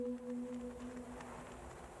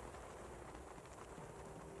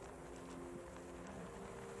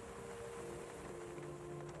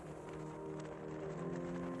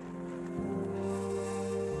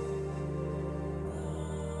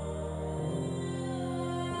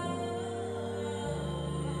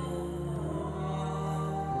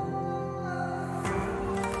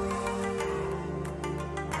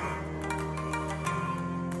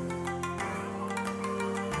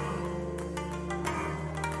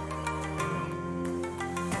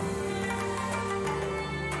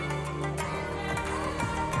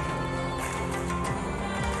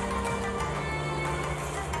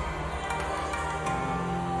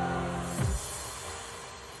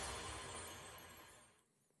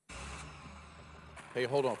Hey,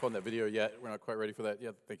 hold on that video yet. We're not quite ready for that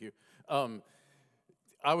yet. Thank you.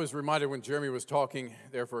 I was reminded when Jeremy was talking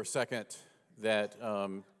there for a second that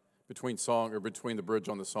between the bridge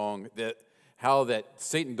on the song, that how that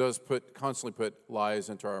Satan does constantly put lies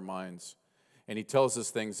into our minds, and he tells us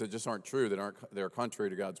things that just aren't true, that are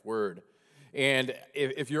contrary to God's word. And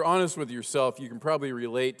if you're honest with yourself, you can probably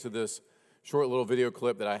relate to this short little video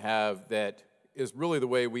clip that I have that is really the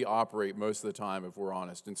way we operate most of the time if we're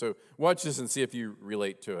honest. And so watch this and see if you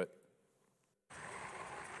relate to it.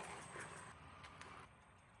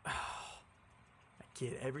 That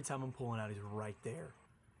kid, every time I'm pulling out, he's right there.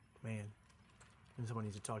 Man, and someone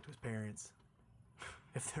needs to talk to his parents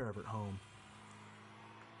if they're ever at home.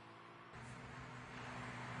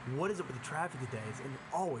 What is up with the traffic today? It's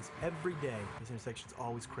always, every day, this intersection's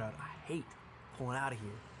always crowded. I hate pulling out of here.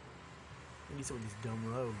 I need some of these dumb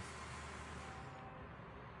roads.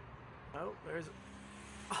 Oh, there's...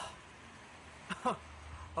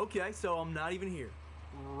 Okay, so I'm not even here.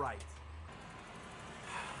 Right.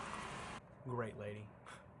 Great, lady.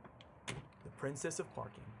 The princess of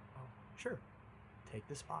parking. Oh, sure. Take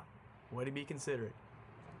the spot. Way to be considerate.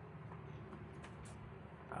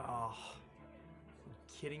 Oh, you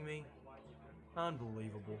kidding me?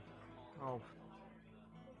 Unbelievable. Oh.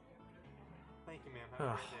 Thank you, ma'am. Have a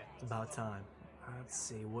great day. It's about time. Let's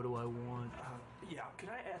see, what do I want? Yeah, could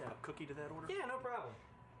I add a cookie to that order? Yeah, no problem.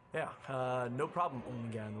 Yeah, no problem, only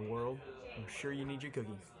guy in the world. I'm sure you need your cookie.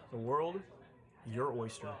 The world, your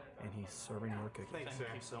oyster, and he's serving your cookie. Thanks, sir.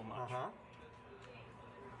 Thank you so much.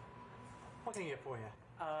 What can I get for you?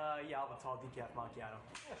 Yeah, I'll have a tall decaf macchiato.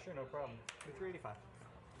 Yeah, sure, no problem. $3.85.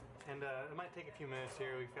 And it might take a few minutes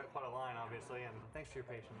here. We've got quite a line, obviously, and thanks for your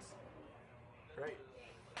patience. Great.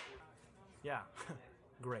 Yeah,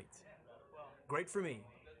 great. Great for me.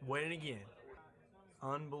 Winning again.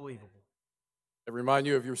 Unbelievable. I remind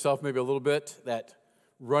you of yourself maybe a little bit, that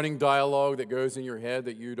running dialogue that goes in your head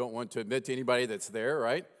that you don't want to admit to anybody that's there,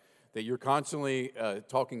 right? That you're constantly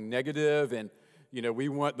talking negative, and we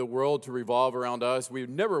want the world to revolve around us. We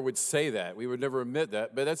never would say that. We would never admit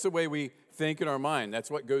that, but that's the way we think in our mind. That's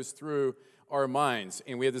what goes through our minds.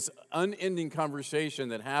 And we have this unending conversation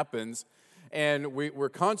that happens, and we're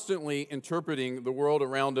constantly interpreting the world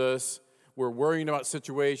around us. We're worrying about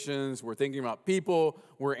situations, we're thinking about people,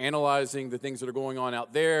 we're analyzing the things that are going on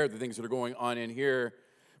out there, the things that are going on in here.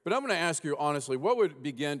 But I'm going to ask you honestly, what would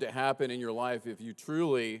begin to happen in your life if you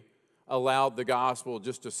truly allowed the gospel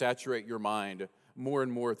just to saturate your mind more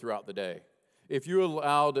and more throughout the day? If you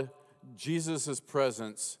allowed Jesus'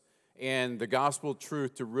 presence and the gospel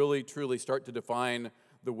truth to really, truly start to define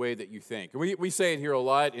the way that you think. And we say it here a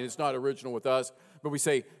lot, and it's not original with us, but we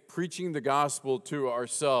say preaching the gospel to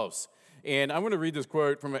ourselves. And I'm going to read this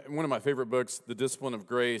quote from one of my favorite books, The Discipline of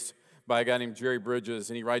Grace, by a guy named Jerry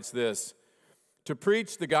Bridges, and he writes this: "To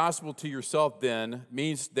preach the gospel to yourself, then,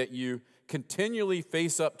 means that you continually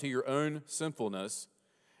face up to your own sinfulness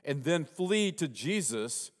and then flee to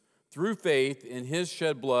Jesus through faith in his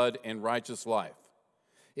shed blood and righteous life.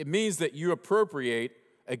 It means that you appropriate,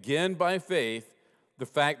 again by faith, the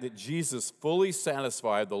fact that Jesus fully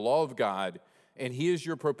satisfied the law of God and he is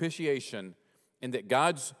your propitiation, and that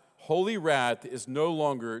God's holy wrath is no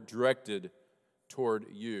longer directed toward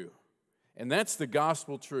you." And that's the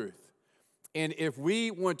gospel truth. And if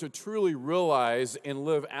we want to truly realize and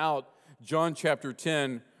live out John chapter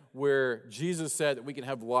 10, where Jesus said that we can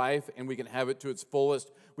have life and we can have it to its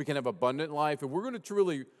fullest, we can have abundant life, and we're going to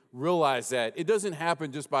truly realize that, it doesn't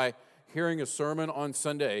happen just by hearing a sermon on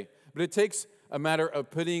Sunday, but it takes a matter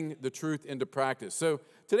of putting the truth into practice. So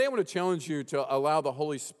today I want to challenge you to allow the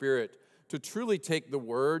Holy Spirit to truly take the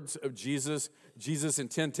words of Jesus. Jesus in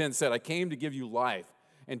 10:10 said, "I came to give you life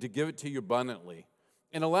and to give it to you abundantly."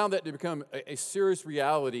 And allow that to become a serious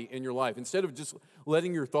reality in your life. Instead of just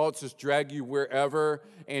letting your thoughts just drag you wherever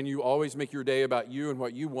and you always make your day about you and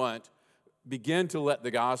what you want, begin to let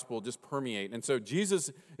the gospel just permeate. And so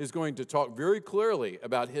Jesus is going to talk very clearly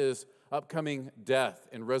about his upcoming death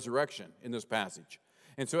and resurrection in this passage.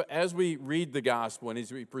 And so as we read the gospel and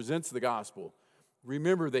as he presents the gospel,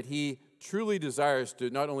 remember that he truly desires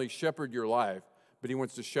to not only shepherd your life, but he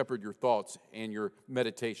wants to shepherd your thoughts and your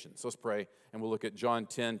meditations. Let's pray, and we'll look at John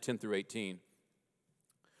 10 through 18.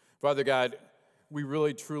 Father God, we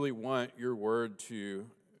really truly want your word to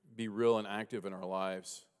be real and active in our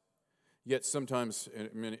lives. Yet sometimes,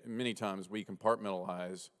 many times, we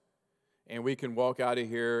compartmentalize, and we can walk out of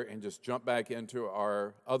here and just jump back into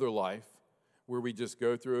our other life, where we just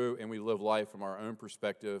go through and we live life from our own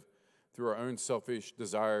perspective, through our own selfish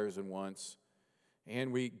desires and wants.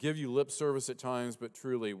 And we give you lip service at times, but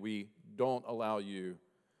truly we don't allow you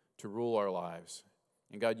to rule our lives.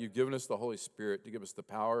 And God, you've given us the Holy Spirit to give us the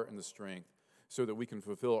power and the strength so that we can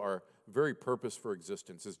fulfill our very purpose for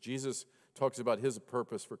existence. As Jesus talks about his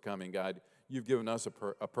purpose for coming, God, you've given us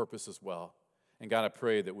a purpose as well. And God, I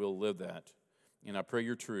pray that we'll live that. And I pray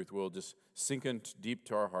your truth will just sink in deep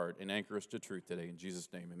to our heart and anchor us to truth today. In Jesus'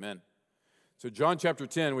 name, amen. So John chapter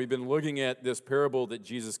 10, we've been looking at this parable that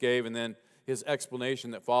Jesus gave and then his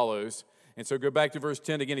explanation that follows. And so go back to verse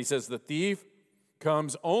 10 again. He says, the thief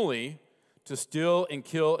comes only to steal and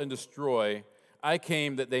kill and destroy. I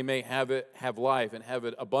came that they may have life and have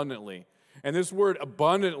it abundantly. And this word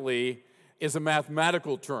abundantly is a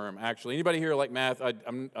mathematical term, actually. Anybody here like math?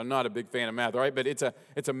 I'm not a big fan of math, all right? But it's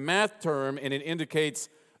a math term, and it indicates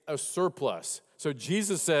a surplus. So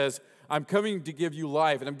Jesus says, I'm coming to give you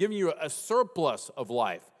life, and I'm giving you a surplus of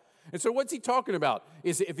life. And so what's he talking about?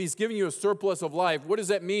 Is if he's giving you a surplus of life, what does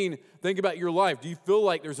that mean? Think about your life. Do you feel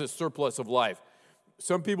like there's a surplus of life?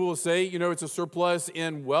 Some people will say, it's a surplus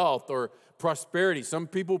in wealth or prosperity. Some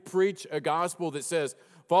people preach a gospel that says,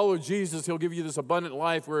 follow Jesus, he'll give you this abundant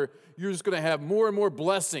life where you're just going to have more and more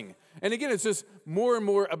blessing. And again, it's just more and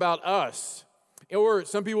more about us. Or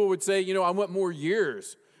some people would say, I want more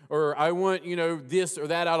years, or I want, this or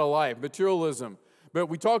that out of life, materialism. But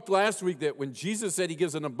we talked last week that when Jesus said he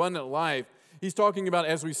gives an abundant life, he's talking about,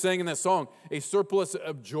 as we sang in that song, a surplus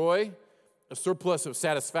of joy, a surplus of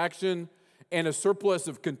satisfaction, and a surplus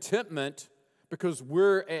of contentment because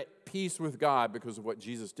we're at peace with God because of what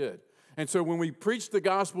Jesus did. And so when we preach the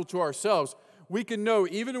gospel to ourselves, we can know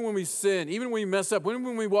even when we sin, even when we mess up,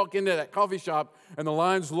 when we walk into that coffee shop and the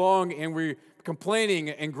line's long and we're complaining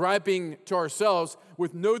and griping to ourselves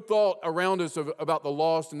with no thought around us about the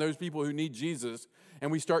lost and those people who need Jesus,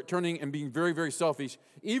 and we start turning and being very, very selfish,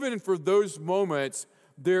 even for those moments,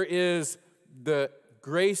 there is the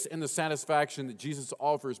grace and the satisfaction that Jesus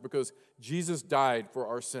offers because Jesus died for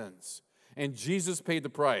our sins. And Jesus paid the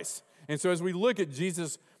price. And so as we look at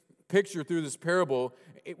Jesus' picture through this parable,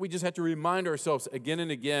 we just have to remind ourselves again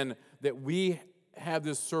and again that we have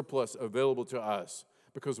this surplus available to us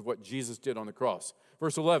because of what Jesus did on the cross.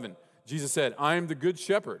 Verse 11, Jesus said, I am the good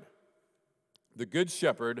shepherd. The good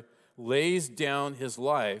shepherd lays down his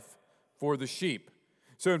life for the sheep.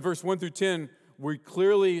 So in verse 1 through 10, we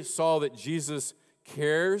clearly saw that Jesus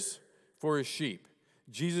cares for his sheep.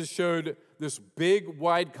 Jesus showed this big,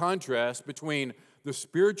 wide contrast between the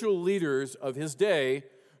spiritual leaders of his day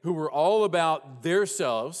who were all about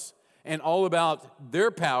themselves and all about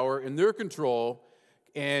their power and their control,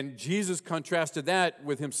 and Jesus contrasted that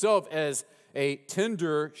with himself as a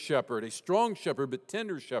tender shepherd, a strong shepherd, but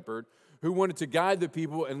tender shepherd who wanted to guide the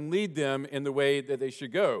people and lead them in the way that they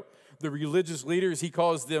should go. The religious leaders, he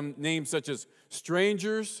calls them names such as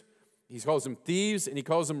strangers, he calls them thieves, and he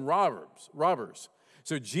calls them robbers.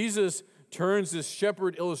 So Jesus turns this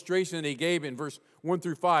shepherd illustration that he gave in verse 1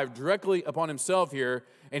 through 5 directly upon himself here,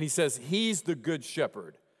 and he says he's the good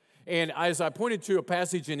shepherd. And as I pointed to a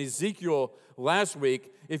passage in Ezekiel last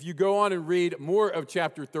week, if you go on and read more of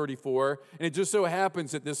chapter 34, and it just so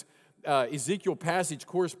happens that this Ezekiel passage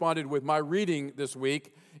corresponded with my reading this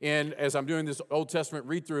week, and as I'm doing this Old Testament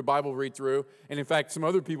read-through, Bible read-through, and in fact, some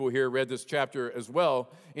other people here read this chapter as well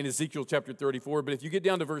in Ezekiel chapter 34, but if you get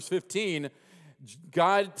down to verse 15,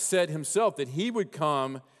 God said himself that he would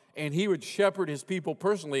come and he would shepherd his people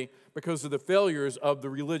personally because of the failures of the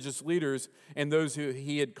religious leaders and those who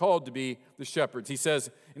he had called to be the shepherds. He says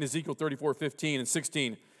in Ezekiel 34, 15 and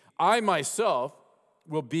 16, I myself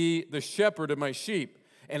will be the shepherd of my sheep,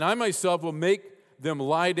 and I myself will make them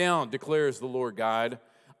lie down, declares the Lord God.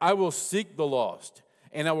 I will seek the lost,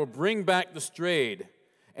 and I will bring back the strayed,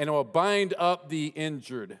 and I will bind up the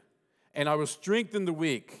injured, and I will strengthen the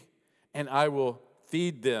weak, and I will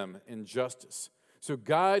feed them in justice. So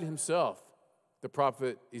God himself, the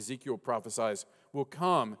prophet Ezekiel prophesies, will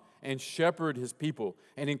come and shepherd his people.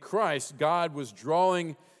 And in Christ, God was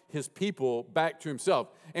drawing his people back to himself.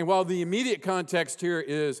 And while the immediate context here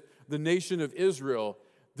is the nation of Israel,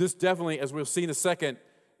 this definitely, as we'll see in a second,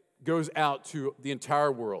 goes out to the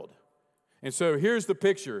entire world. And so here's the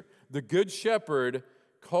picture. The good shepherd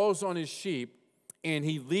calls on his sheep, and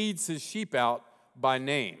he leads his sheep out by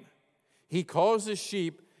name. He calls his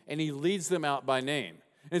sheep, and he leads them out by name.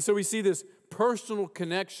 And so we see this personal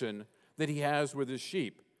connection that he has with his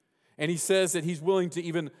sheep. And he says that he's willing to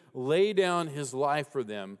even lay down his life for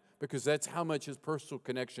them because that's how much his personal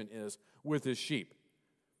connection is with his sheep.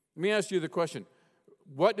 Let me ask you the question.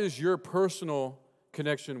 What does your personal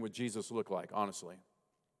connection with Jesus look like, honestly?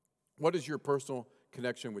 What is your personal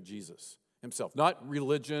connection with Jesus himself? Not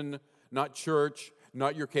religion, not church,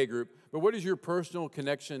 not your K group, but what does your personal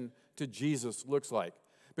connection to Jesus looks like?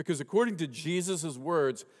 Because according to Jesus'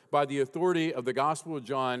 words, by the authority of the Gospel of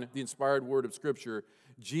John, the inspired word of Scripture,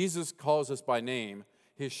 Jesus calls us by name.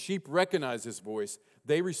 His sheep recognize his voice.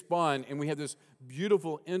 They respond, and we have this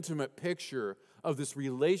beautiful, intimate picture of this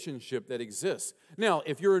relationship that exists. Now,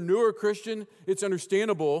 if you're a newer Christian, it's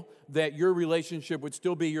understandable that your relationship would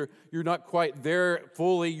still be, you're not quite there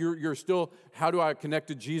fully. You're still, how do I connect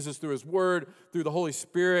to Jesus through his word, through the Holy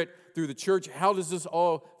Spirit, through the church? How does this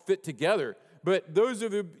all fit together? But those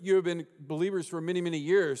of you who have been believers for many, many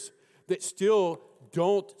years that still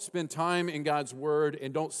don't spend time in God's word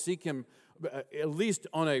and don't seek him at least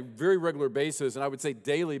on a very regular basis, and I would say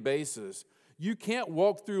daily basis, you can't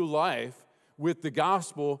walk through life with the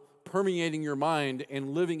gospel permeating your mind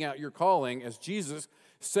and living out your calling as Jesus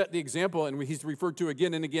set the example, and he's referred to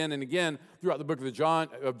again and again and again throughout the book of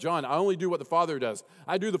John. I only do what the Father does.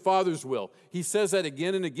 I do the Father's will. He says that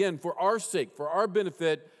again and again for our sake, for our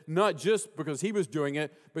benefit, not just because he was doing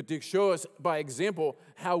it, but to show us by example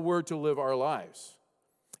how we're to live our lives.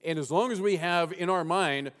 And as long as we have in our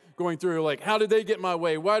mind going through like, how did they get my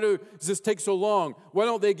way? Why does this take so long? Why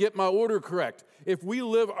don't they get my order correct? If we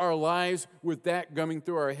live our lives with that coming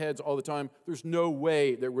through our heads all the time, there's no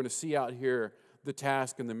way that we're going to see out here the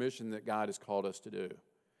task and the mission that God has called us to do.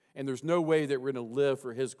 And there's no way that we're going to live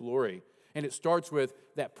for his glory. And it starts with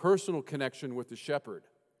that personal connection with the shepherd.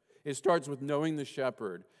 It starts with knowing the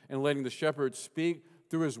shepherd and letting the shepherd speak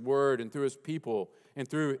through his word and through his people and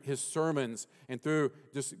through his sermons and through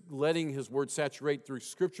just letting his word saturate through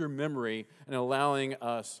scripture memory and allowing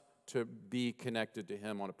us to be connected to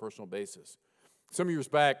him on a personal basis. Some years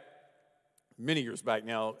back, many years back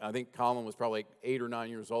now, I think Colin was probably 8 or 9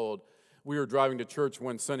 years old. We were driving to church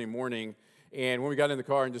one Sunday morning, and when we got in the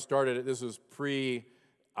car and just started it, this was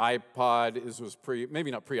pre-iPod, this was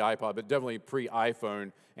maybe not pre-iPod, but definitely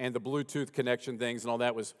pre-iPhone, and the Bluetooth connection things and all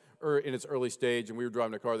that was in its early stage, and we were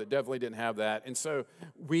driving a car that definitely didn't have that. And so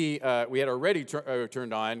we had our radio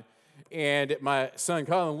turned on, and my son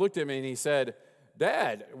Colin looked at me and he said,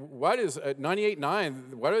 "Dad, why does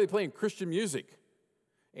 98.9, why are they playing Christian music?"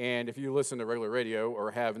 And if you listen to regular radio or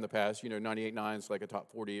have in the past, you know 98.9 is like a top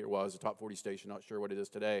 40. It was a top 40 station, not sure what it is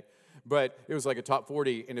today. But it was like a top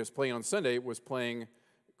 40, and it was playing on Sunday. It was playing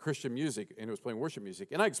Christian music, and it was playing worship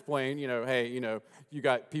music. And I explained, hey, you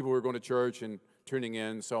got people who are going to church and tuning in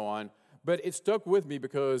and so on. But it stuck with me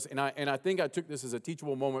because, and I think I took this as a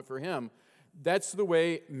teachable moment for him. That's the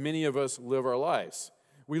way many of us live our lives.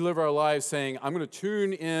 We live our lives saying, I'm going to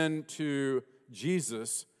tune in to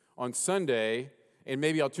Jesus on Sunday, and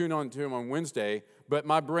maybe I'll tune on to him on Wednesday, but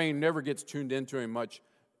my brain never gets tuned into him much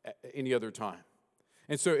any other time.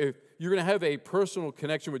 And so if you're going to have a personal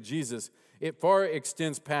connection with Jesus, it far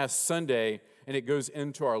extends past Sunday, and it goes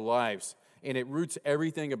into our lives, and it roots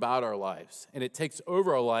everything about our lives, and it takes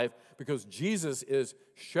over our life because Jesus is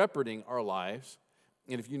shepherding our lives.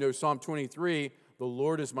 And if you know Psalm 23, the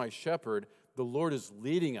Lord is my shepherd, the Lord is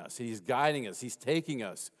leading us, he's guiding us, he's taking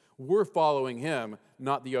us. We're following him,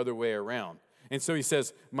 not the other way around. And so he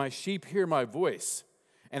says, my sheep hear my voice,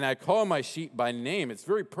 and I call my sheep by name. It's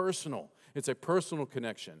very personal. It's a personal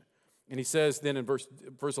connection. And he says then in verse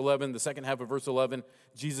 11, the second half of verse 11,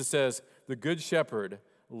 Jesus says, the good shepherd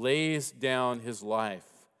lays down his life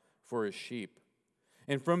for his sheep.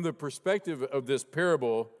 And from the perspective of this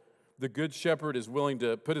parable, the good shepherd is willing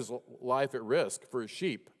to put his life at risk for his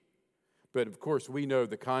sheep. But of course, we know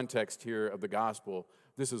the context here of the gospel.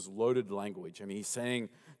 This is loaded language. I mean, he's saying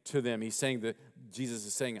to them, Jesus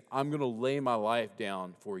is saying, I'm going to lay my life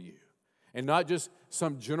down for you. And not just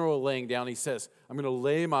some general laying down. He says, I'm going to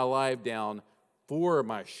lay my life down for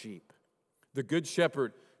my sheep. The good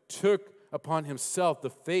shepherd took upon himself the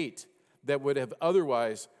fate that would have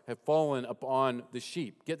otherwise have fallen upon the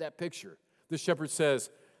sheep. Get that picture. The shepherd says,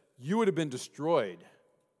 you would have been destroyed,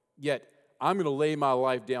 yet I'm going to lay my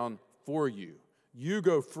life down for you. You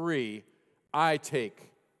go free, I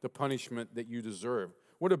take the punishment that you deserve.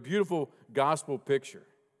 What a beautiful gospel picture.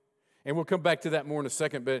 And we'll come back to that more in a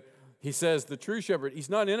second, but he says the true shepherd, he's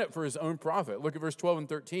not in it for his own profit. Look at verse 12 and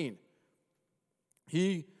 13.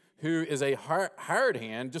 He who is a hired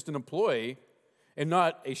hand, just an employee, and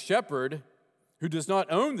not a shepherd who does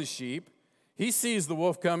not own the sheep, he sees the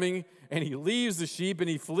wolf coming, and he leaves the sheep, and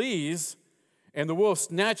he flees, and the wolf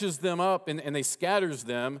snatches them up, and they scatters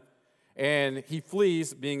them, and he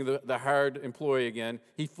flees, being the hired employee again.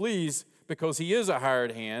 He flees because he is a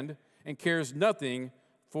hired hand and cares nothing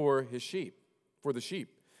for his sheep, for the sheep.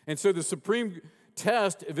 And so the supreme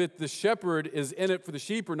test if the shepherd is in it for the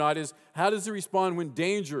sheep or not is how does he respond when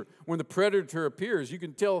danger, when the predator appears? You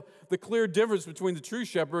can tell the clear difference between the true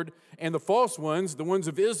shepherd and the false ones, the ones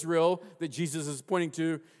of Israel that Jesus is pointing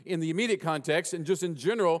to in the immediate context and just in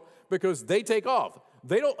general, because they take off.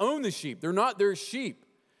 They don't own the sheep. They're not their sheep.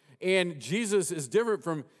 And Jesus is different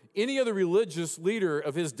from any other religious leader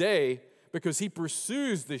of his day because he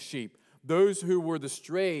pursues the sheep, those who were the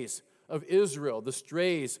strays of Israel, the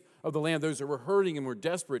strays of the land, those that were hurting and were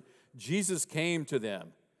desperate. Jesus came to them.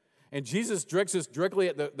 And Jesus directs us directly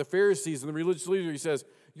at the Pharisees and the religious leaders. He says,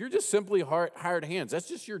 you're just simply hired hands. That's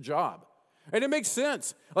just your job. And it makes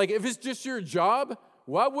sense. Like, if it's just your job,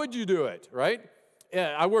 why would you do it, right?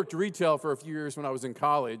 I worked retail for a few years when I was in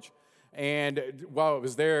college. And while I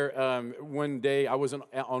was there, one day I wasn't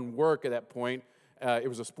on work at that point. It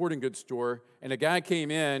was a sporting goods store. And a guy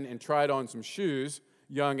came in and tried on some shoes,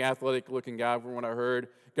 young, athletic-looking guy from what I heard,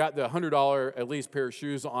 got the $100 at least pair of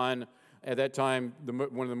shoes on at that time,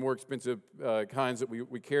 one of the more expensive kinds that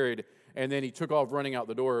we carried. And then he took off running out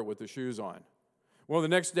the door with the shoes on. Well, the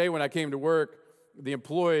next day when I came to work, the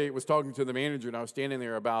employee was talking to the manager, and I was standing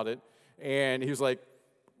there about it. And he was like,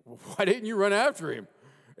 why didn't you run after him?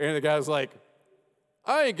 And the guy's like,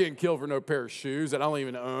 I ain't getting killed for no pair of shoes that I don't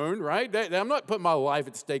even own, right? I'm not putting my life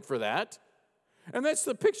at stake for that. And that's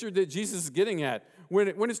the picture that Jesus is getting at. When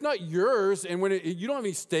it's not yours and when you don't have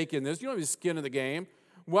any stake in this, you don't have any skin in the game,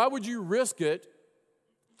 why would you risk it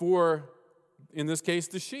for, in this case,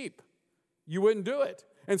 the sheep? You wouldn't do it.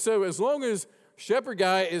 And so as long as shepherd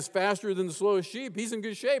guy is faster than the slowest sheep, he's in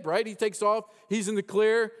good shape, right? He takes off, he's in the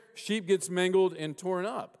clear, sheep gets mangled and torn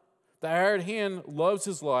up. The hired hand loves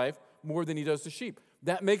his life more than he does the sheep.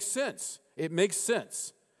 That makes sense. It makes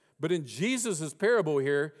sense. But in Jesus' parable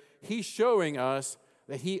here, he's showing us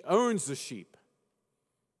that he owns the sheep.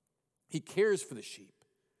 He cares for the sheep.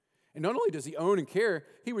 And not only does he own and care,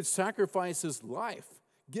 he would sacrifice his life,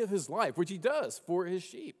 give his life, which he does for his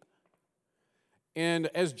sheep. And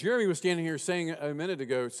as Jeremy was standing here saying a minute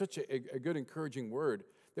ago, such a good encouraging word,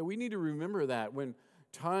 that we need to remember that when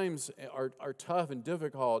times are tough and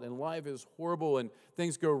difficult and life is horrible and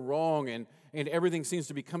things go wrong and everything seems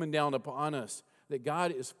to be coming down upon us, that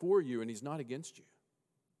God is for you and he's not against you.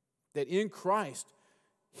 That in Christ,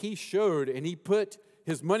 he showed and he put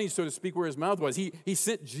his money, so to speak, where his mouth was. He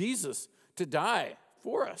sent Jesus to die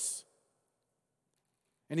for us.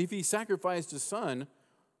 And if he sacrificed his son,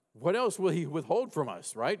 what else will he withhold from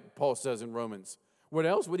us, right? Paul says in Romans. What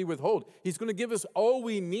else would he withhold? He's going to give us all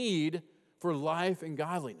we need for life and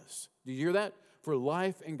godliness. Do you hear that? For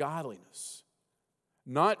life and godliness.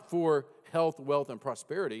 Not for health, wealth, and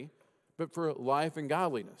prosperity, but for life and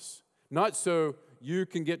godliness. Not so you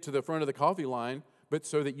can get to the front of the coffee line, but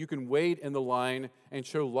so that you can wait in the line and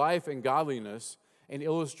show life and godliness and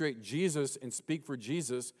illustrate Jesus and speak for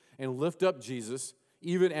Jesus and lift up Jesus,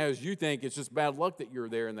 even as you think it's just bad luck that you're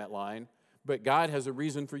there in that line, but God has a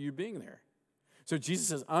reason for you being there. So Jesus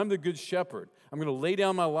says, I'm the good shepherd. I'm going to lay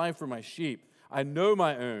down my life for my sheep. I know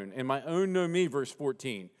my own, and my own know me, verse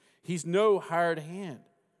 14. He's no hired hand.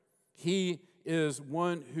 He is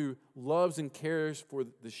one who loves and cares for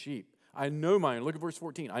the sheep. I know my own. Look at verse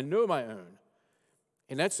 14. I know my own.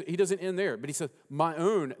 And he doesn't end there, but he says, my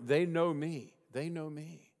own, they know me. They know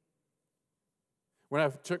me. When I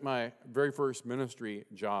took my very first ministry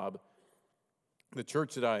job, the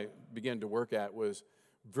church that I began to work at was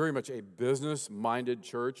very much a business-minded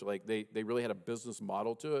church. Like they really had a business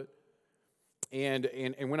model to it. And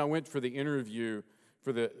when I went for the interview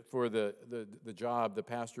for the job, the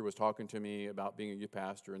pastor was talking to me about being a youth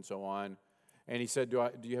pastor and so on. And he said, do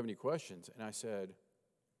you have any questions? And I said,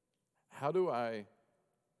 how do I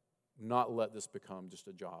not let this become just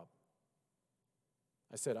a job?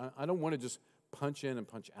 I said, I don't want to just punch in and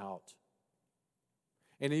punch out.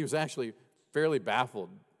 And he was actually fairly baffled.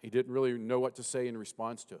 He didn't really know what to say in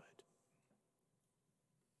response to it.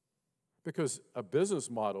 Because a business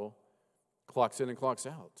model clocks in and clocks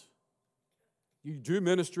out. You do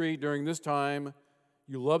ministry during this time,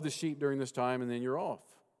 you love the sheep during this time, and then you're off.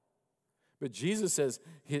 But Jesus says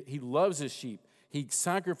he loves his sheep. He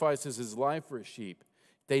sacrifices his life for his sheep.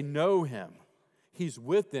 They know him. He's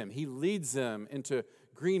with them. He leads them into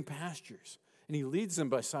green pastures, and he leads them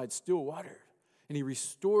beside still water, and he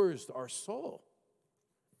restores our soul.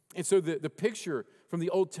 And so the picture from the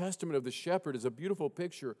Old Testament of the shepherd is a beautiful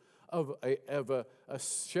picture of a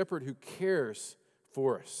shepherd who cares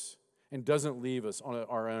for us and doesn't leave us on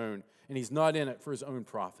our own, and he's not in it for his own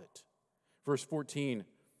profit. Verse 14,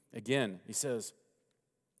 again, he says,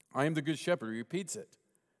 I am the good shepherd. He repeats it.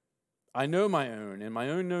 I know my own, and my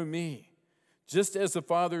own know me. Just as the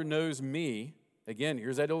Father knows me, Again,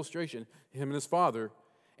 here's that illustration, him and his father.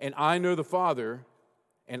 And I know the Father,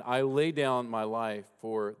 and I lay down my life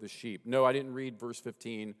for the sheep. No, I didn't read verse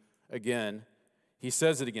 15 again. He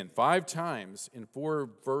says it again. 5 times in 4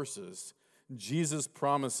 verses, Jesus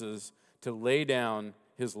promises to lay down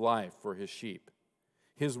his life for his sheep.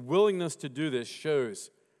 His willingness to do this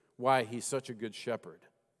shows why he's such a good shepherd.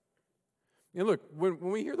 And look, when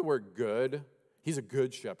we hear the word good, he's a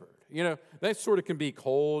good shepherd. You know, that sort of can be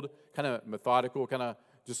cold, kind of methodical, kind of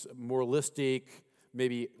just moralistic,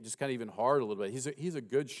 maybe just kind of even hard a little bit. He's a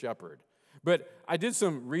good shepherd. But I did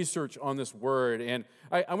some research on this word, and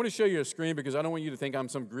I want to show you a screen because I don't want you to think I'm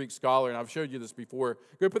some Greek scholar, and I've showed you this before.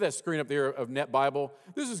 Go put that screen up there of Net Bible.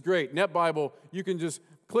 This is great. Net Bible, you can just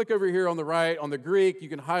click over here on the right on the Greek. You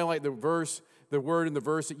can highlight the verse, the word in the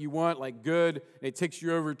verse that you want, like good, and it takes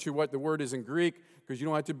you over to what the word is in Greek because you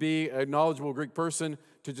don't have to be a knowledgeable Greek person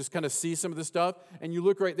to just kind of see some of this stuff. And you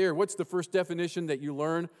look right there. What's the first definition that you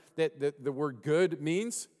learn that the word good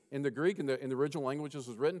means in the Greek, in the original language this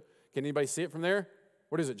was written? Can anybody see it from there?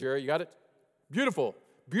 What is it, Jerry? You got it? Beautiful.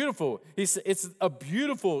 Beautiful. It's a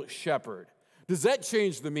beautiful shepherd. Does that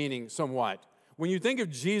change the meaning somewhat? When you think of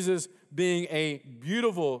Jesus being a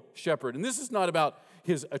beautiful shepherd, and this is not about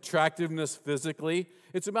his attractiveness physically,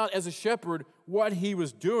 it's about, as a shepherd, what he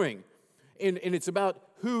was doing. And it's about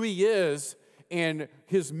who he is and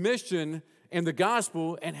his mission and the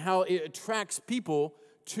gospel and how it attracts people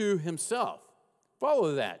to himself.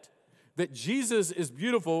 Follow that Jesus is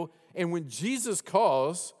beautiful, and when Jesus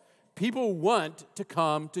calls, people want to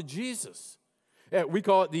come to Jesus. We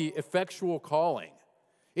call it the effectual calling.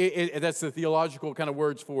 That's the theological kind of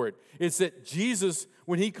words for it. It's that Jesus,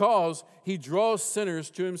 when he calls, he draws sinners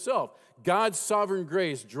to himself. God's sovereign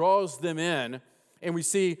grace draws them in, and we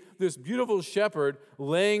see this beautiful shepherd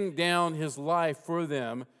laying down his life for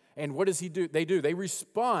them. And what does he do? They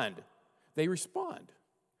respond. They respond.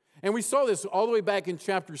 And we saw this all the way back in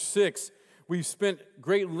chapter 6. We've spent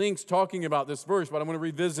great lengths talking about this verse, but I'm going to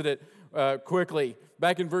revisit it quickly.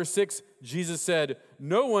 Back in verse 6, Jesus said,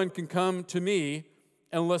 "No one can come to me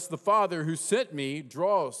unless the Father who sent me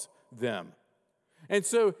draws them." And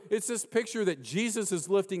so it's this picture that Jesus is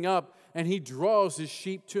lifting up, and he draws his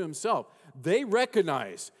sheep to himself. They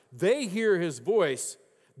recognize, they hear his voice,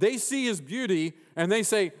 they see his beauty, and they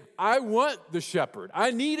say, I want the shepherd.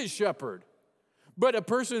 I need a shepherd. But a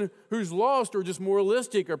person who's lost or just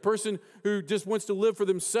moralistic, or a person who just wants to live for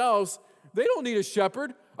themselves, they don't need a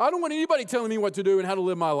shepherd. I don't want anybody telling me what to do and how to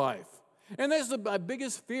live my life. And that's my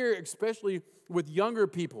biggest fear, especially with younger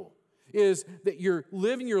people, is that you're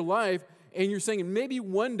living your life and you're saying, maybe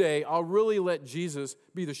one day I'll really let Jesus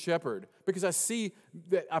be the shepherd because I see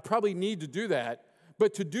that I probably need to do that.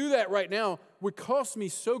 But to do that right now would cost me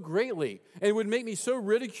so greatly, and it would make me so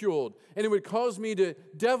ridiculed, and it would cause me to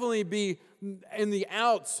definitely be in the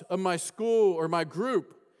outs of my school or my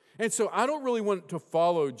group. And so I don't really want to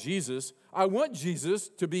follow Jesus. I want Jesus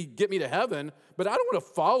to get me to heaven, but I don't want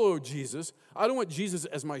to follow Jesus. I don't want Jesus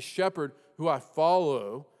as my shepherd who I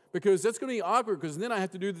follow, because that's going to be awkward, because then I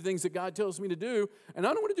have to do the things that God tells me to do, and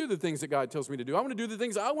I don't want to do the things that God tells me to do. I want to do the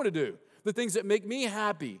things I want to do, the things that make me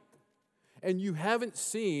happy. And you haven't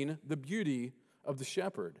seen the beauty of the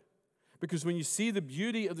shepherd, because when you see the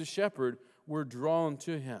beauty of the shepherd, we're drawn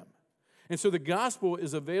to him. And so the gospel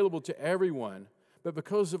is available to everyone, but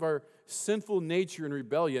because of our sinful nature and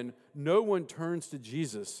rebellion, no one turns to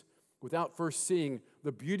Jesus without first seeing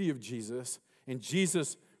the beauty of Jesus, and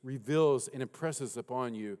Jesus reveals and impresses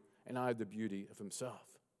upon you and I the beauty of himself.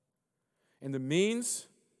 And the means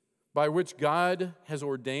by which God has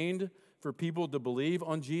ordained for people to believe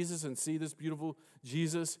on Jesus and see this beautiful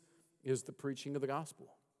Jesus is the preaching of the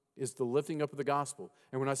gospel, is the lifting up of the gospel.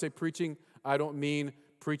 And when I say preaching, I don't mean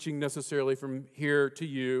preaching necessarily from here to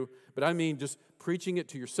you, but I mean just preaching it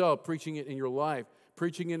to yourself, preaching it in your life,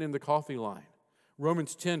 preaching it in the coffee line.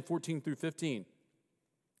 Romans 10:14-15.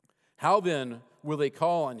 How then will they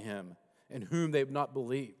call on him in whom they have not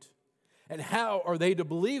believed? And how are they to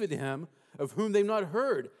believe in him of whom they've not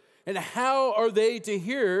heard? And how are they to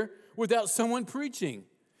hear without someone preaching?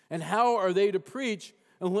 And how are they to preach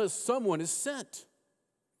unless someone is sent?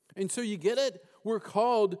 And so you get it? We're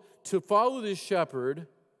called to follow this shepherd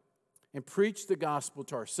and preach the gospel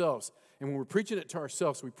to ourselves. And when we're preaching it to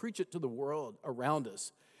ourselves, we preach it to the world around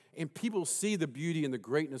us. And people see the beauty and the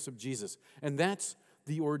greatness of Jesus. And that's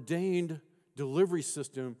the ordained delivery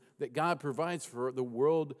system that God provides for the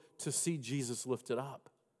world to see Jesus lifted up.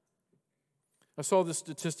 I saw this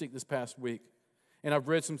statistic this past week, and I've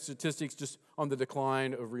read some statistics just on the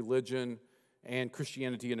decline of religion and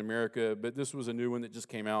Christianity in America, but this was a new one that just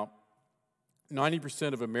came out.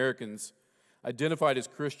 90% of Americans identified as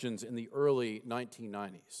Christians in the early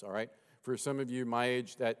 1990s, all right? For some of you my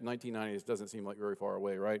age, that 1990s doesn't seem like very far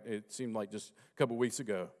away, right? It seemed like just a couple weeks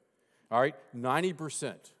ago. All right,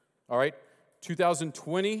 90%. All right,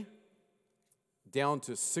 2020, down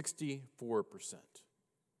to 64%.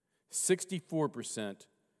 64%.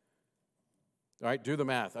 All right, do the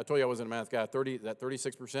math. I told you I wasn't a math guy. 30, is that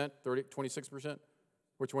 36%? 26%?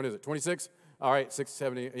 Which one is it? 26? All right, 6,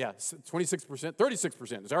 70, yeah, 26%,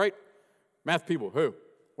 36%. Is that right? Math people, who?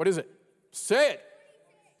 What is it? Say it.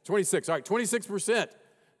 26, all right, 26%.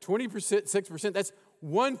 26%, that's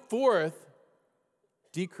 1/4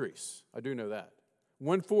 decrease. I do know that.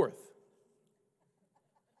 1/4.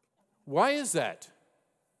 Why is that?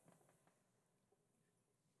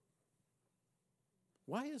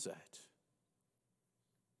 Why is that?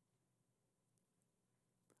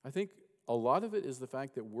 I think a lot of it is the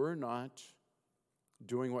fact that we're not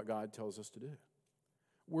doing what God tells us to do.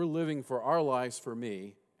 We're living for our lives, for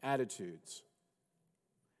me, attitudes.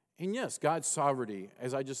 And yes, God's sovereignty,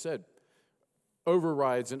 as I just said,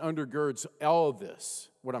 overrides and undergirds all of this,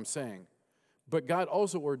 what I'm saying. But God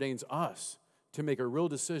also ordains us to make a real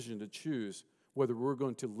decision to choose whether we're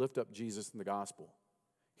going to lift up Jesus in the gospel,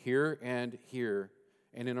 here and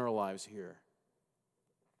in our lives here.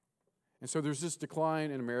 And so there's this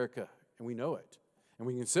decline in America, and we know it. And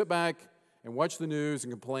we can sit back and watch the news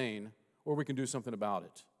and complain, or we can do something about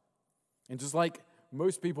it. And just like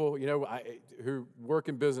most people, who work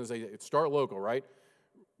in business, they start local, right?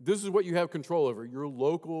 This is what you have control over, your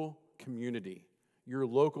local community, your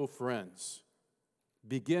local friends.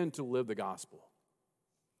 Begin to live the gospel.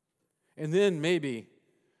 And then maybe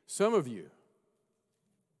some of you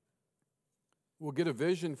will get a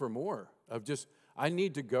vision for more of just, I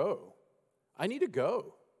need to go. I need to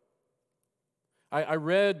go. I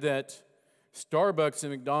read that Starbucks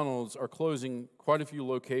and McDonald's are closing quite a few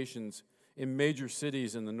locations in major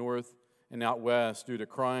cities in the north and out west due to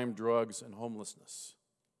crime, drugs, and homelessness.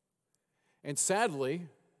 And sadly,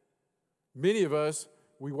 many of us,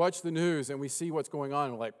 we watch the news and we see what's going on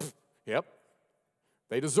and we're like, yep,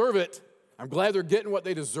 they deserve it. I'm glad they're getting what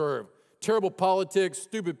they deserve. Terrible politics,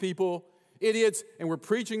 stupid people, idiots, and we're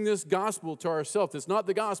preaching this gospel to ourselves. It's not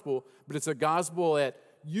the gospel, but it's a gospel that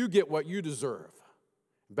you get what you deserve.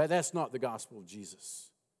 But that's not the gospel of Jesus.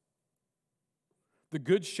 The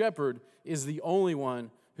Good Shepherd is the only one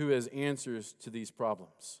who has answers to these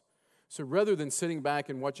problems. So rather than sitting back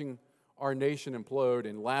and watching our nation implode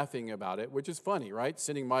and laughing about it, which is funny, right?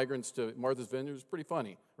 Sending migrants to Martha's Vineyard is pretty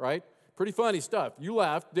funny, right? Pretty funny stuff. You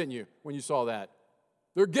laughed, didn't you, when you saw that?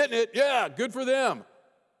 They're getting it. Yeah, good for them.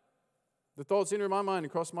 The thoughts entered my mind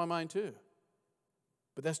and crossed my mind too.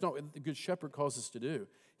 But that's not what the Good Shepherd calls us to do.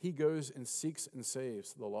 He goes and seeks and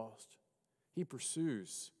saves the lost. He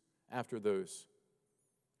pursues after those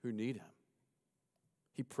who need him.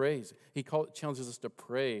 He prays. He challenges us to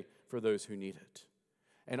pray for those who need it.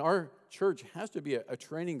 And our church has to be a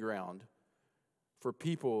training ground for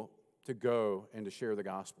people to go and to share the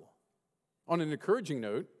gospel. On an encouraging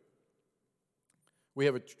note, we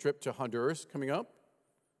have a trip to Honduras coming up.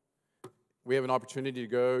 We have an opportunity to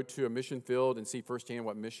go to a mission field and see firsthand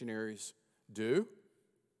what missionaries do.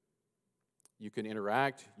 You can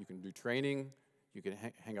interact, you can do training, you can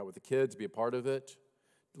hang out with the kids, be a part of it.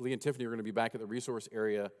 Lee and Tiffany are going to be back at the resource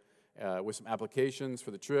area with some applications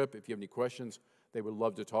for the trip. If you have any questions, they would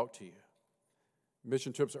love to talk to you.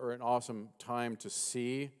 Mission trips are an awesome time to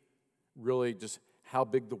see really just how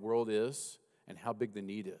big the world is and how big the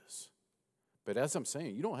need is. But as I'm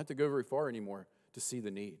saying, you don't have to go very far anymore to see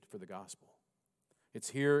the need for the gospel. It's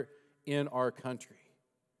here in our country.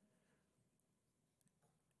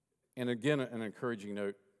 And again, an encouraging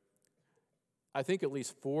note, I think at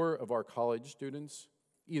least 4 of our college students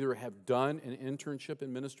either have done an internship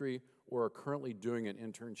in ministry or are currently doing an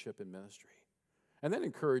internship in ministry. And that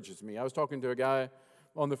encourages me. I was talking to a guy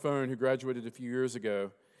on the phone who graduated a few years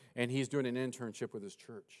ago, and he's doing an internship with his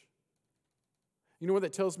church. You know what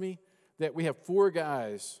that tells me? That we have 4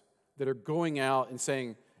 guys that are going out and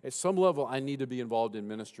saying, at some level, I need to be involved in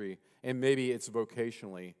ministry, and maybe it's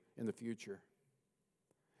vocationally in the future.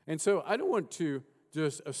 And so I don't want to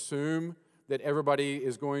just assume that everybody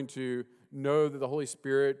is going to know that the Holy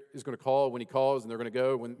Spirit is going to call when he calls, and they're going to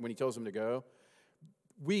go when he tells them to go.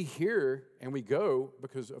 We hear and we go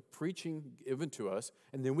because of preaching given to us,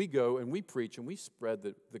 and then we go and we preach and we spread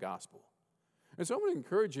the gospel. And so I'm going to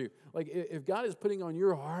encourage you, like if God is putting on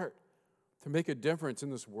your heart to make a difference in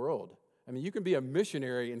this world, I mean, you can be a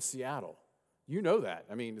missionary in Seattle. You know that.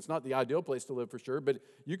 I mean, it's not the ideal place to live for sure, but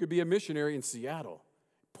you could be a missionary in Seattle,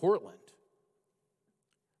 Portland.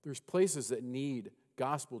 There's places that need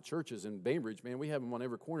gospel churches in Bainbridge, man, we have them on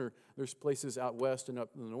every corner. There's places out west and up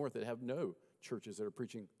in the north that have no churches that are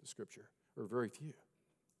preaching the Scripture, or very few.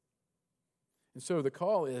 And so the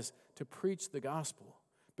call is to preach the gospel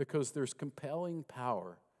because there's compelling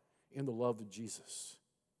power in the love of Jesus.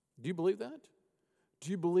 Do you believe that? Do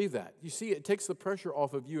you believe that? You see, it takes the pressure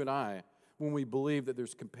off of you and I when we believe that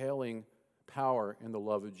there's compelling power in the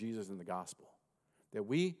love of Jesus in the gospel. That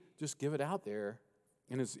we just give it out there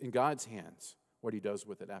and it's in God's hands what he does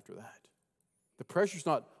with it after that. The pressure's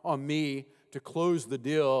not on me to close the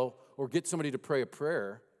deal or get somebody to pray a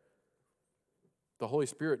prayer. The Holy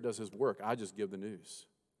Spirit does his work. I just give the news.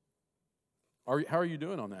 How are you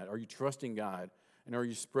doing on that? Are you trusting God? And are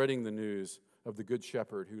you spreading the news of the Good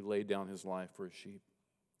Shepherd who laid down his life for his sheep?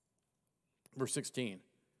 Verse 16.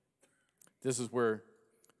 This is where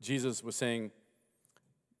Jesus was saying,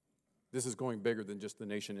 this is going bigger than just the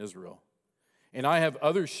nation Israel. And I have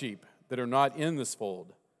other sheep that are not in this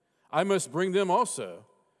fold. I must bring them also,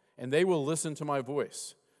 and they will listen to my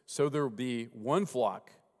voice. So there will be one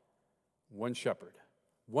flock, one shepherd.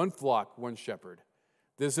 One flock, one shepherd.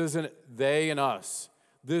 This isn't they and us.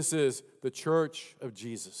 This is the church of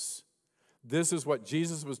Jesus. This is what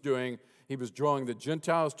Jesus was doing. He was drawing the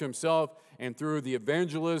Gentiles to himself, and through the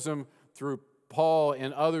evangelism, through Paul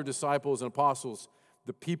and other disciples and apostles,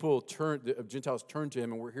 the Gentiles turned to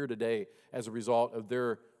him, and we're here today as a result of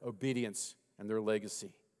their obedience and their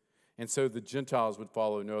legacy. And so the Gentiles would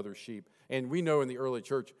follow no other sheep. And we know in the early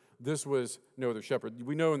church, this was no other shepherd.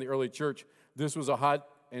 We know in the early church, this was a hot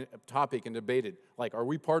topic and debated. Like, are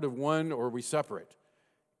we part of one or are we separate?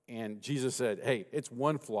 And Jesus said, hey, it's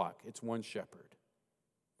one flock, it's one shepherd.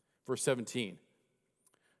 Verse 17,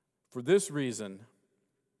 for this reason,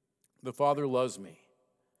 the Father loves me,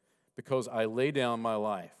 because I lay down my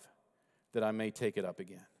life that I may take it up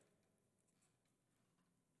again.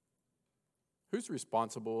 Who's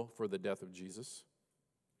responsible for the death of Jesus?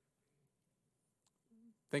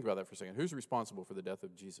 Think about that for a second. Who's responsible for the death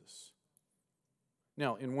of Jesus?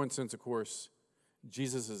 Now, in one sense, of course,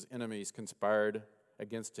 Jesus' enemies conspired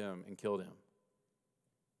against him and killed him.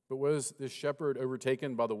 But was this shepherd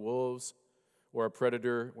overtaken by the wolves or a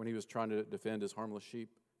predator when he was trying to defend his harmless sheep?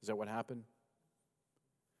 Is that what happened?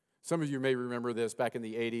 Some of you may remember this back in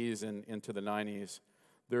the 80s and into the 90s.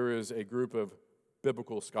 There is a group of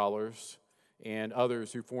biblical scholars and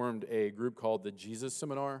others who formed a group called the Jesus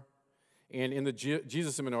Seminar. And in the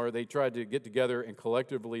Jesus Seminar, they tried to get together and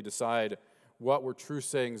collectively decide what were true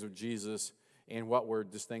sayings of Jesus and what were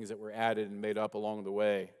just things that were added and made up along the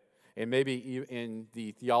way. And maybe in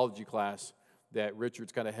the theology class that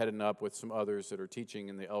Richard's kind of heading up with some others that are teaching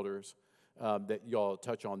and the elders, that y'all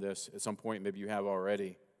touch on this at some point, maybe you have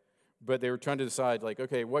already. But they were trying to decide, like,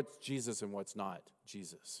 okay, what's Jesus and what's not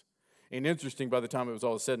Jesus? And interesting, by the time it was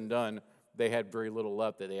all said and done, they had very little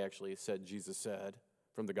left that they actually said Jesus said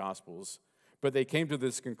from the Gospels. But they came to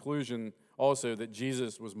this conclusion also that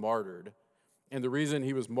Jesus was martyred. And the reason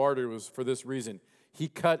he was martyred was for this reason. He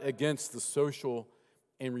cut against the social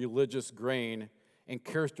and religious grain and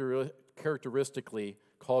characteristically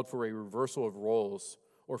called for a reversal of roles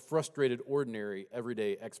or frustrated ordinary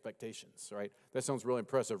everyday expectations, right? That sounds really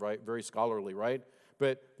impressive, right? Very scholarly, right?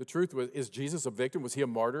 But the truth was, is Jesus a victim? Was he a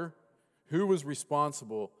martyr? Who was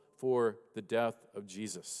responsible for the death of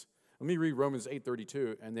Jesus? Let me read Romans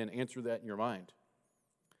 8:32 and then answer that in your mind.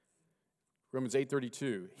 Romans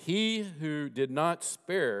 8:32, he who did not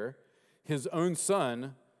spare his own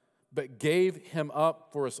son, but gave him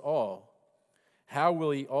up for us all, how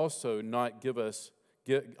will he also not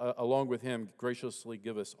along with him, graciously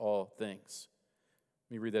give us all things?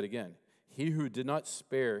 Let me read that again. He who did not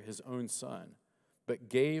spare his own son, but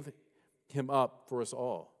gave him up for us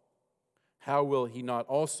all, how will he not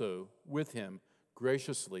also with him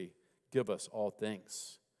graciously give us all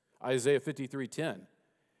things? Isaiah 53:10,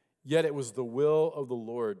 yet it was the will of the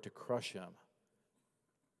Lord to crush him.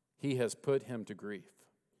 He has put him to grief.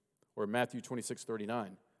 Or Matthew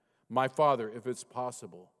 26:39, my Father, if it's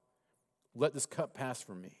possible, let this cup pass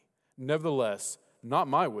from me. Nevertheless, not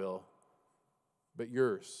my will, but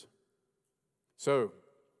yours. So,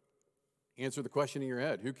 answer the question in your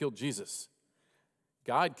head. Who killed Jesus?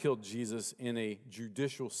 God killed Jesus in a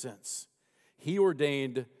judicial sense. He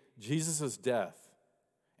ordained Jesus' death,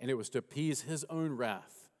 and it was to appease his own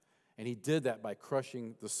wrath. And he did that by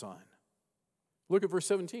crushing the Son. Look at verse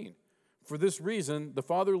 17. For this reason, the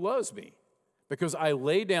Father loves me, because I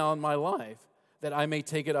lay down my life that I may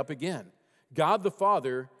take it up again. God the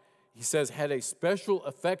Father, he says, had a special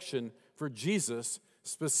affection for Jesus,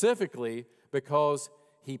 specifically because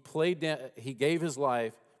he gave his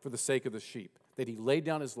life for the sake of the sheep, that he laid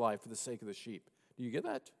down his life for the sake of the sheep. Do you get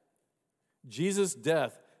that? Jesus'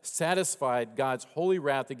 death satisfied God's holy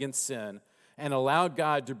wrath against sin and allowed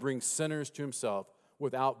God to bring sinners to himself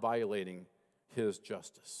without violating his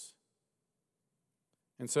justice.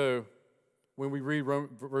 And so when we read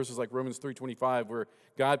verses like Romans 3:25, where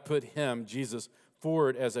God put him, Jesus,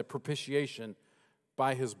 forward as a propitiation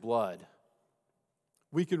by his blood,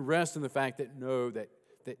 we can rest in the fact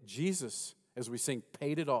that Jesus, as we sing,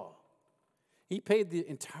 paid it all. He paid the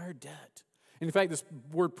entire debt. And in fact, this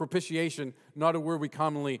word propitiation, not a word we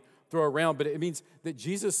commonly throw around, but it means that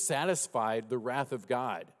Jesus satisfied the wrath of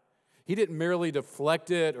God. He didn't merely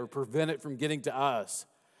deflect it or prevent it from getting to us,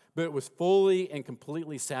 but it was fully and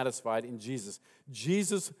completely satisfied in Jesus.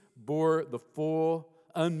 Jesus bore the full,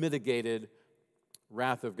 unmitigated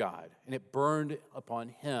wrath of God, and it burned upon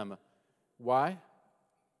him. Why?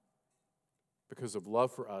 Because of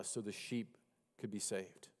love for us, so the sheep could be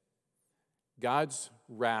saved. God's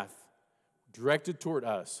wrath directed toward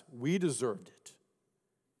us, we deserved it.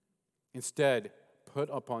 Instead, put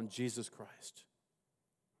upon Jesus Christ.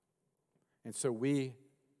 And so we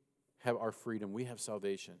have our freedom, we have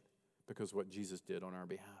salvation because of what Jesus did on our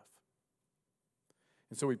behalf.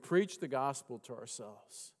 And so we preach the gospel to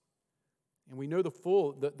ourselves. And we know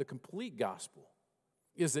the complete gospel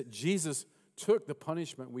is that Jesus took the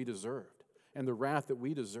punishment we deserved and the wrath that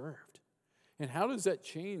we deserved. And how does that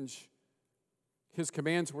change his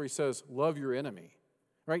commands where he says, love your enemy?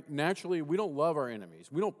 Right? Naturally, we don't love our enemies.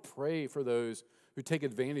 We don't pray for those who take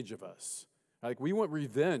advantage of us. Like, we want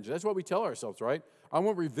revenge. That's what we tell ourselves, right? I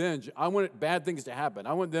want revenge. I want bad things to happen.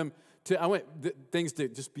 I want things to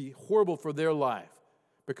just be horrible for their life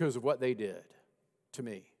because of what they did to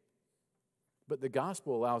me. But the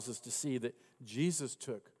gospel allows us to see that Jesus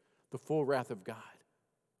took the full wrath of God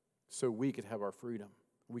so we could have our freedom.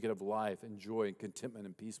 We could have life and joy and contentment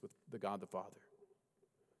and peace with the God the Father.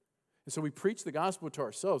 And so we preach the gospel to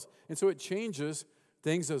ourselves. And so it changes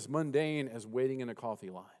things as mundane as waiting in a coffee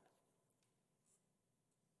line.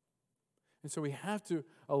 And so we have to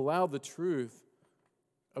allow the truth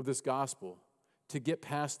of this gospel to get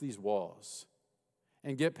past these walls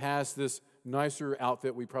and get past this nicer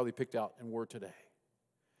outfit we probably picked out and wore today.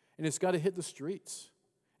 And it's got to hit the streets.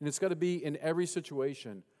 And it's got to be in every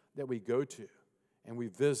situation that we go to and we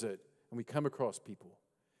visit and we come across people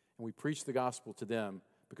and we preach the gospel to them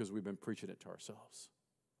because we've been preaching it to ourselves.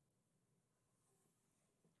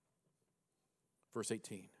 Verse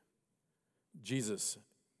 18. Jesus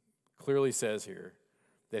clearly says here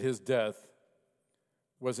that his death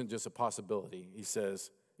wasn't just a possibility. He says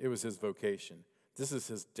it was his vocation. This is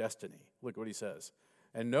his destiny. Look what he says.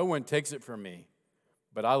 And no one takes it from me,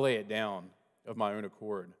 but I lay it down of my own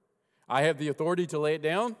accord. I have the authority to lay it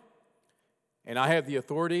down, and I have the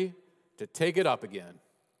authority to take it up again.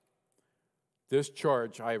 This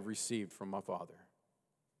charge I have received from my Father.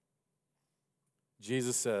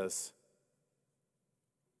 Jesus says,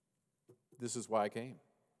 this is why I came.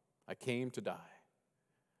 I came to die,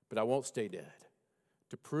 but I won't stay dead.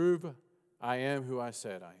 To prove I am who I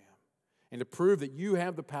said I am, and to prove that you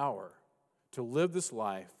have the power to live this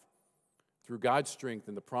life through God's strength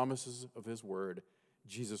and the promises of his word,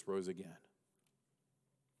 Jesus rose again.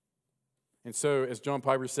 And so, as John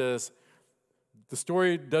Piper says, the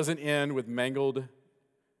story doesn't end with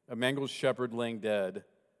a mangled shepherd laying dead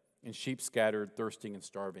and sheep scattered, thirsting and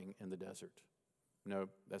starving in the desert. No,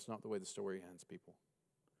 that's not the way the story ends, people.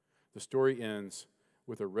 The story ends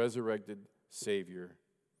with a resurrected Savior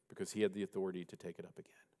because he had the authority to take it up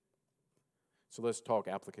again. So let's talk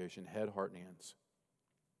application, head, heart, and hands.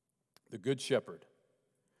 The Good Shepherd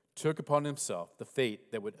took upon himself the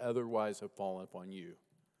fate that would otherwise have fallen upon you,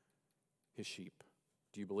 his sheep.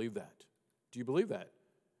 Do you believe that? Do you believe that?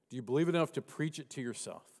 Do you believe it enough to preach it to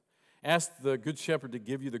yourself? Ask the Good Shepherd to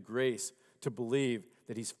give you the grace to believe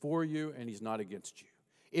that he's for you and he's not against you.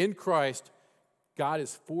 In Christ, God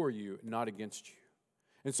is for you, not against you.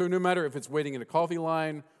 And so no matter if it's waiting in a coffee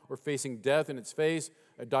line or facing death in its face,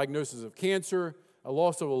 a diagnosis of cancer, a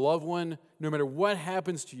loss of a loved one, no matter what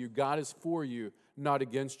happens to you, God is for you, not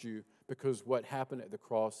against you, because what happened at the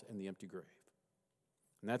cross and the empty grave.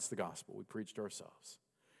 And that's the gospel we preach to ourselves.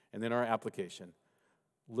 And then our application,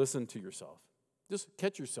 listen to yourself. Just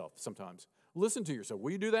catch yourself sometimes. Listen to yourself.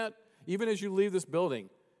 Will you do that? Even as you leave this building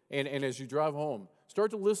and as you drive home,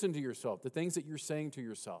 start to listen to yourself, the things that you're saying to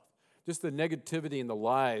yourself. Just the negativity and the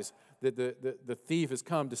lies that the thief has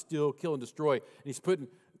come to steal, kill, and destroy. And he's putting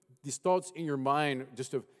these thoughts in your mind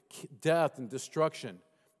just of death and destruction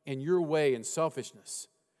and your way and selfishness.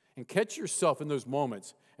 And catch yourself in those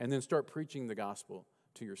moments and then start preaching the gospel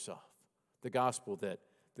to yourself. The gospel that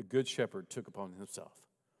the Good Shepherd took upon himself.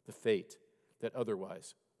 The fate that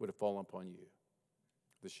otherwise would have fallen upon you.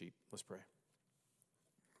 the sheep. Let's pray.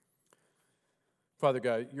 Father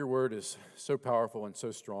God, your word is so powerful and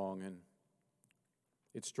so strong, and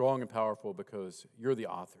it's strong and powerful because you're the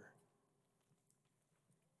author.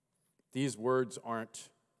 These words aren't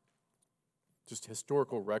just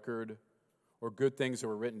historical record or good things that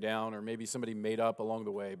were written down or maybe somebody made up along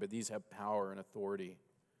the way, but these have power and authority.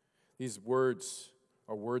 These words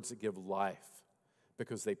are words that give life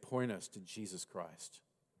because they point us to Jesus Christ.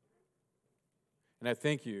 And I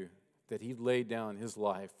thank you that he laid down his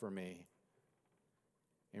life for me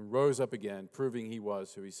and rose up again, proving he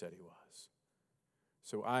was who he said he was.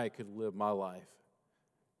 So I could live my life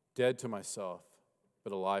dead to myself,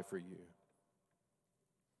 but alive for you.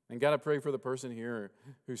 And God, I pray for the person here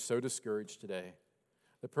who's so discouraged today,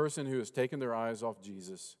 the person who has taken their eyes off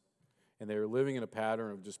Jesus and they're living in a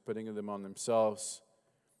pattern of just putting them on themselves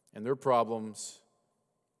and their problems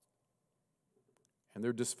and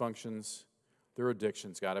their dysfunctions, their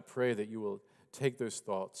addictions. God, I pray that you will take those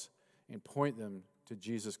thoughts and point them to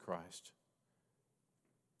Jesus Christ,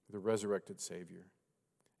 the resurrected Savior.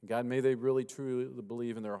 And God, may they really truly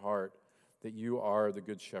believe in their heart that you are the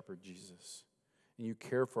good shepherd, Jesus, and you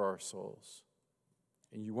care for our souls,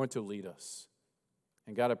 and you want to lead us.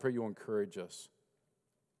 And God, I pray you'll encourage us.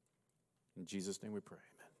 In Jesus' name we pray.